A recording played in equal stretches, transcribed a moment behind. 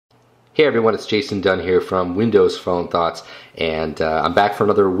Hey everyone, it's Jason Dunn here from Windows Phone Thoughts, and I'm back for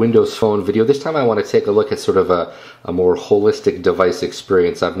another Windows Phone video. This time I want to take a look at sort of a more holistic device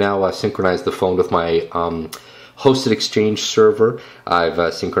experience. I've now synchronized the phone with my hosted Exchange server.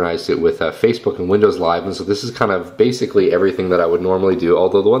 I've synchronized it with Facebook and Windows Live, and so this is kind of basically everything that I would normally do,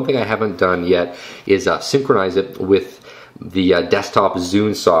 although the one thing I haven't done yet is synchronize it with the desktop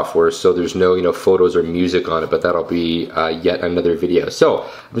Zune software, so there's no photos or music on it, but that'll be yet another video. So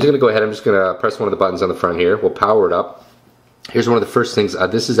I'm just going to go ahead, I'm just going to press one of the buttons on the front here. We'll power it up. Here's one of the first things.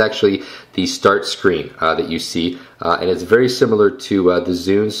 This is actually the start screen that you see, and it's very similar to the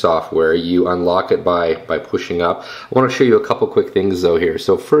Zune software. You unlock it by pushing up. I want to show you a couple quick things though here.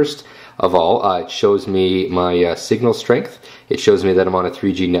 So first of all, it shows me my signal strength. It shows me that I'm on a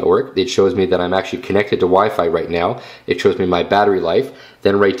 3G network. It shows me that I'm actually connected to Wi-Fi right now. It shows me my battery life.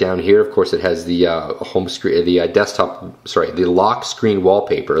 Then right down here, of course, it has the home screen, the the lock screen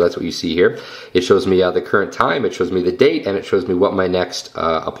wallpaper. That's what you see here. It shows me the current time. It shows me the date, and it shows me what my next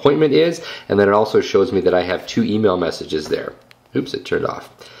appointment is. And then it also shows me that I have 2 email messages there. Oops, it turned off.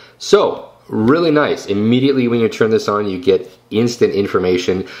 So really nice. Immediately when you turn this on, you get instant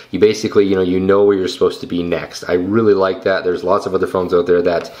information. You basically, you know where you're supposed to be next. I really like that. There's lots of other phones out there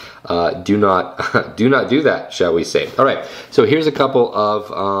that do not do that, shall we say. All right, so here's a couple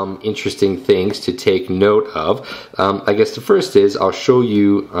of interesting things to take note of. I guess the first is I'll show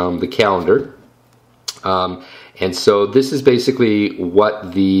you the calendar. And so this is basically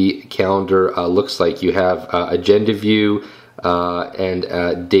what the calendar looks like. You have agenda view,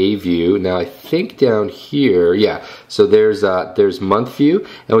 and day view. Now I think down here, yeah, so there's month view,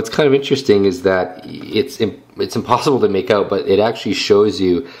 and what's kind of interesting is that it's impossible to make out, but it actually shows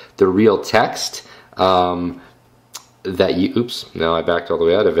you the real text that you, oops, now I backed all the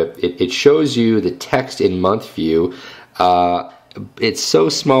way out of it. It shows you the text in month view. It's so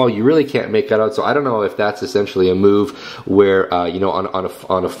small you really can't make that out. So I don't know if that's essentially a move where on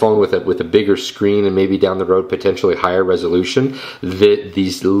a phone with a bigger screen and maybe down the road potentially higher resolution, that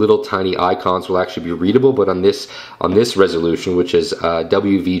these little tiny icons will actually be readable. But on this resolution, which is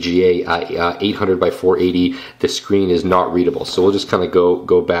WVGA 800 by 480, the screen is not readable. So we'll just kind of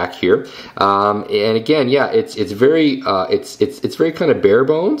go back here. And again, yeah, it's very kind of bare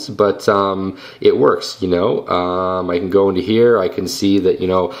bones, but it works. I can go into here. I can see that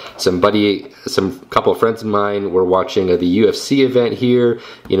some couple of friends of mine were watching the UFC event here.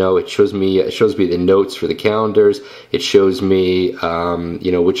 It shows me the notes for the calendars. It shows me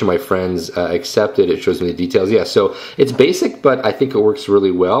which of my friends accepted. It shows me the details. Yeah, so it's basic, but I think it works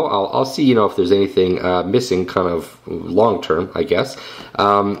really well. I'll see if there's anything missing, kind of long term, I guess.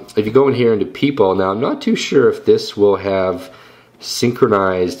 If you go in here into people, now I'm not too sure if this will have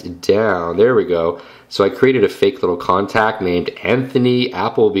synchronized down. There we go. So I created a fake little contact named Anthony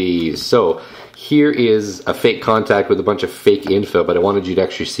Applebee's. So here is a fake contact with a bunch of fake info, but I wanted you to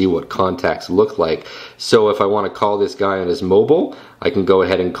actually see what contacts look like. So if I want to call this guy on his mobile, I can go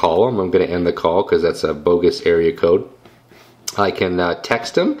ahead and call him. I'm going to end the call because that's a bogus area code. I can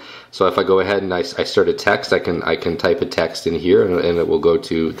text him. So if I go ahead and I start a text, I can type a text in here, and it will go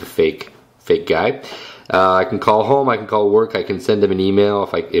to the fake guy. I can call home, I can call work, I can send them an email.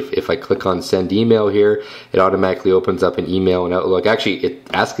 If I click on send email here, it automatically opens up an email in Outlook. Actually,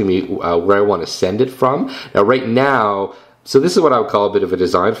 it's asking me where I want to send it from. Now right now, so this is what I would call a bit of a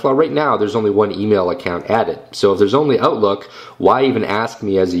design flaw. Right now, there's only one email account added. So if there's only Outlook, why even ask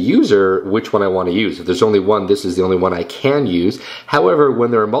me as a user which one I want to use? If there's only one, this is the only one I can use. However,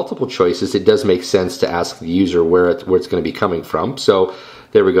 when there are multiple choices, it does make sense to ask the user where it's going to be coming from. So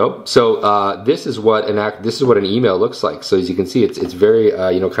there we go. So this is what an email looks like. So as you can see, it's very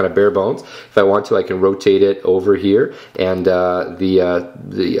kind of bare bones. If I want to, I can rotate it over here, and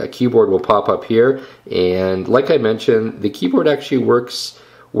the keyboard will pop up here. And like I mentioned, the keyboard actually works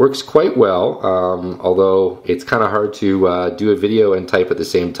quite well, although it's kind of hard to do a video and type at the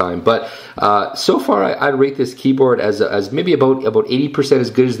same time. But so far, I'd rate this keyboard as maybe about 80% as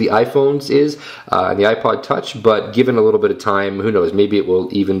good as the iPhone's is, and the iPod Touch, but given a little bit of time, who knows, maybe it will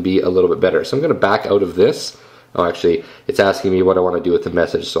even be a little bit better. So I'm going to back out of this. Oh, actually, it's asking me what I want to do with the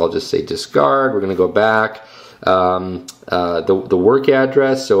message, so I'll just say discard. We're going to go back. The work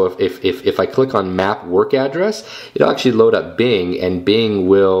address, so if I click on map work address, it'll actually load up Bing, and Bing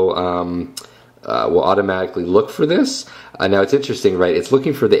will will automatically look for this. Now it's interesting, right? It's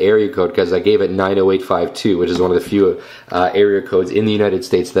looking for the area code because I gave it 90852, which is one of the few area codes in the United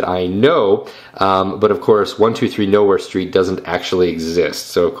States that I know. But of course, 123 Nowhere Street doesn't actually exist,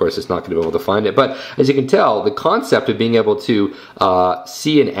 so of course it's not going to be able to find it. But as you can tell, the concept of being able to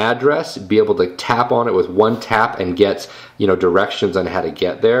see an address, be able to tap on it with one tap and get directions on how to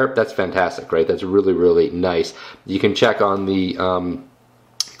get there, that's fantastic, right? That's really, really nice. You can check on the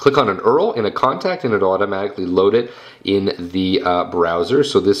click on an URL in a contact and it'll automatically load it in the browser.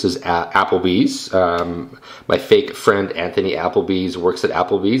 So this is Applebee's. My fake friend Anthony Applebee's works at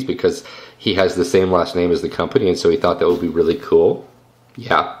Applebee's because he has the same last name as the company, and so he thought that would be really cool.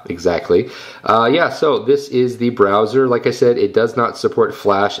 Yeah, exactly. Yeah, so this is the browser. Like I said, it does not support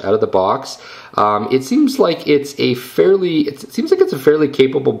Flash out of the box. It seems like it's a fairly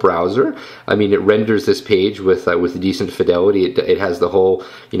capable browser. I mean, it renders this page with decent fidelity. It has the whole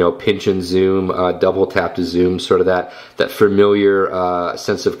pinch and zoom, double tap to zoom, sort of that familiar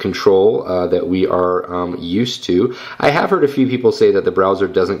sense of control that we are used to. I have heard a few people say that the browser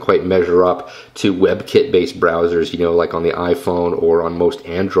doesn't quite measure up to WebKit based browsers, like on the iPhone or on most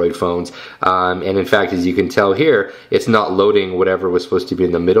Android phones. And in fact, as you can tell here, it's not loading whatever was supposed to be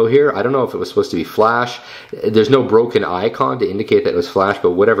in the middle here. I don't know if it was supposed to be Flash. There's no broken icon to indicate that it was Flash,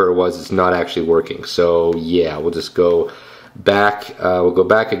 but whatever it was, it's not actually working. So yeah, we'll just go back. We'll go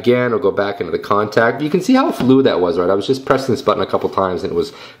back again. We'll go back into the contact. You can see how fluid that was, right? I was just pressing this button a couple times and it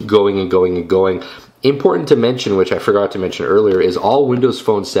was going and going and going. Important to mention, which I forgot to mention earlier, is all Windows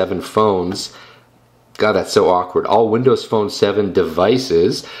Phone 7 phones, God, that's so awkward. All Windows Phone 7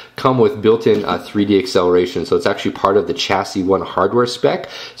 devices come with built-in 3D acceleration, so it's actually part of the Chassis 1 hardware spec,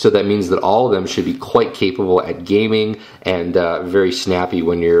 so that means that all of them should be quite capable at gaming and very snappy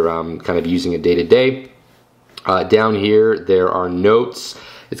when you're kind of using it day-to-day. Down here, there are notes.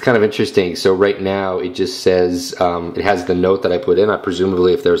 It's kind of interesting. So right now it just says, it has the note that I put in.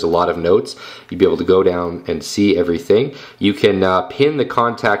 Presumably if there's a lot of notes, you'd be able to go down and see everything. You can pin the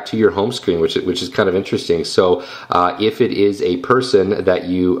contact to your home screen, which is kind of interesting. So if it is a person that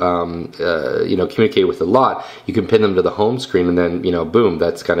you communicate with a lot, you can pin them to the home screen and then, boom,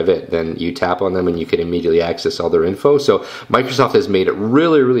 that's kind of it. Then you tap on them and you can immediately access all their info. So Microsoft has made it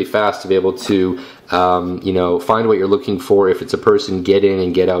really, really fast to be able to find what you're looking for. If it's a person, get in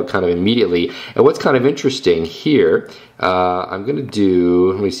and get out kind of immediately. And what's kind of interesting here, I'm going to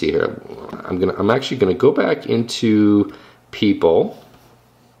do, let me see here. I'm actually going to go back into people.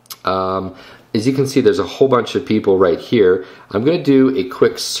 As you can see, there's a whole bunch of people right here. I'm going to do a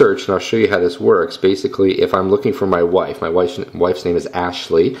quick search, and I'll show you how this works. Basically, if I'm looking for my wife's name is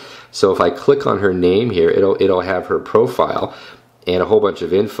Ashley. So if I click on her name here, it'll have her profile and a whole bunch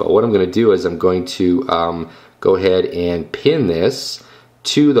of info. What I'm going to do is I'm going to go ahead and pin this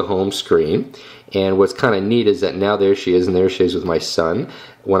to the home screen. And what's kind of neat is that now there she is, and there she is with my son.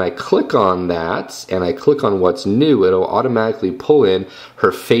 When I click on that and I click on what's new, it'll automatically pull in her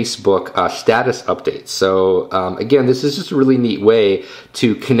Facebook status updates. So again, this is just a really neat way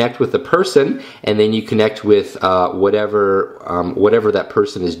to connect with the person, and then you connect with whatever that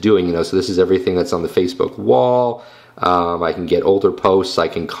person is doing. So this is everything that's on the Facebook wall. I can get older posts, I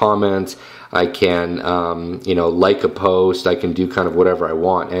can comment, I can like a post, I can do kind of whatever I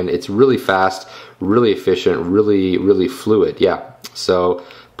want, and it's really fast, really efficient, really, really fluid. Yeah, so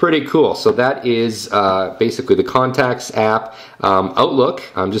pretty cool. So that is basically the Contacts app. Outlook,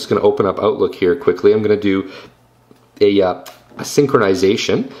 I'm just going to open up Outlook here quickly. I'm going to do a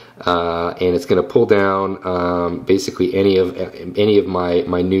synchronization, and it's going to pull down basically any of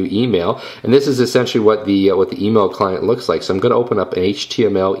my new email, and this is essentially what the email client looks like. So I'm going to open up an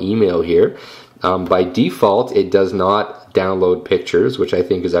HTML email here. By default, it does not download pictures, which I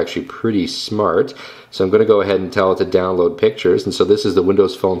think is actually pretty smart. So I'm going to go ahead and tell it to download pictures. And so this is the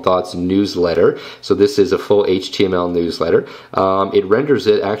Windows Phone Thoughts newsletter. So this is a full HTML newsletter. It renders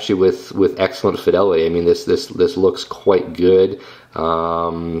it actually with excellent fidelity. I mean, this looks quite good.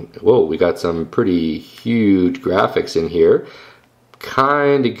 Whoa, we got some pretty huge graphics in here.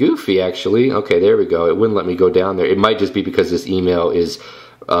 Kind of goofy, actually. Okay, there we go. It wouldn't let me go down there. It might just be because this email is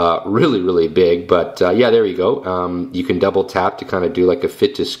really, really big, but yeah, there you go. You can double tap to kind of do like a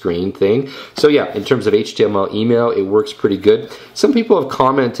fit to screen thing. So yeah, in terms of HTML email, it works pretty good. Some people have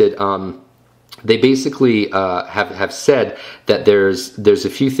commented they basically have said that there's a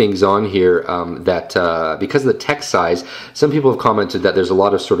few things on here that because of the text size, some people have commented that there's a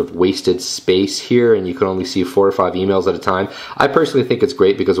lot of sort of wasted space here, and you can only see 4 or 5 emails at a time. I personally think it's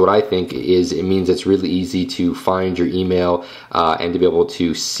great because what I think is it means it's really easy to find your email and to be able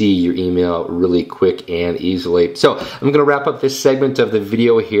to see your email really quick and easily. So I'm going to wrap up this segment of the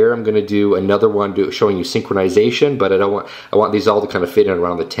video here. I'm going to do another one showing you synchronization, but I want these all to kind of fit in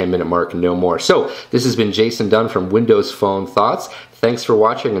around the 10-minute mark, no more. So this has been Jason Dunn from Windows Phone Thoughts. Thanks for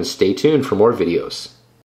watching and stay tuned for more videos.